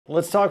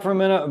Let's talk for a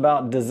minute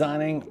about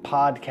designing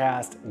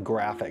podcast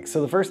graphics.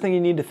 So the first thing you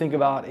need to think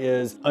about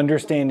is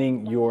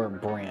understanding your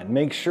brand.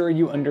 Make sure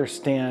you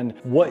understand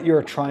what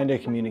you're trying to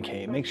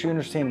communicate. Make sure you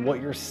understand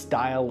what your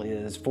style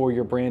is for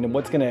your brand and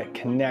what's gonna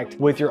connect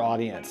with your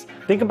audience.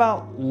 Think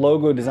about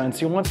logo design.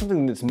 So you want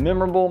something that's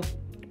memorable,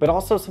 but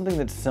also something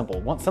that's simple.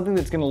 You want something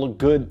that's gonna look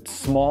good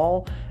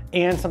small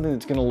and something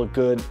that's gonna look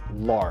good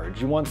large.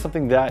 You want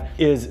something that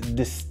is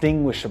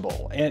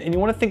distinguishable. And you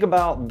wanna think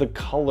about the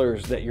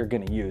colors that you're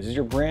gonna use. Is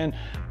your brand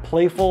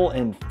playful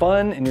and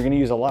fun and you're gonna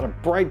use a lot of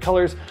bright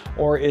colors,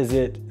 or is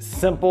it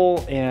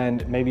simple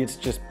and maybe it's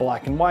just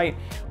black and white,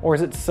 or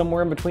is it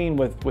somewhere in between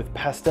with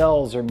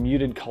pastels or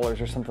muted colors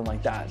or something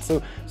like that?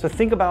 So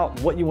think about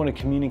what you wanna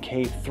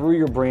communicate through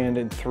your brand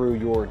and through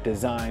your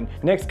design.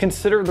 Next,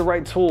 consider the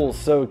right tools.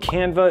 So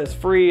Canva is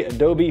free,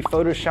 Adobe,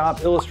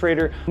 Photoshop,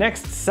 Illustrator.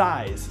 Next,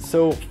 size.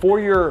 So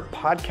for your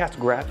podcast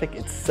graphic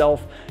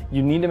itself,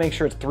 you need to make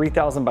sure it's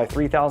 3000 by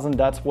 3000.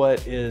 That's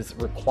what is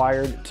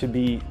required to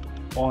be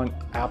on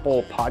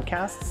Apple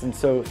Podcasts. And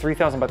so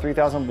 3000 by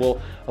 3000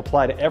 will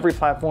apply to every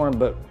platform,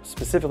 but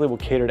specifically will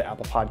cater to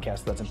Apple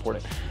Podcasts. That's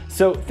important.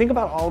 So think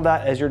about all of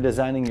that as you're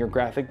designing your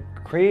graphic.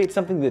 Create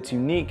something that's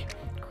unique,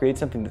 create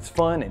something that's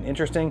fun and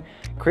interesting,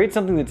 create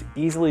something that's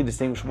easily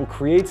distinguishable,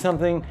 create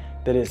something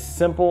that is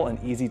simple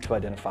and easy to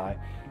identify.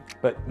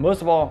 But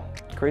most of all,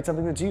 create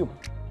something that's you.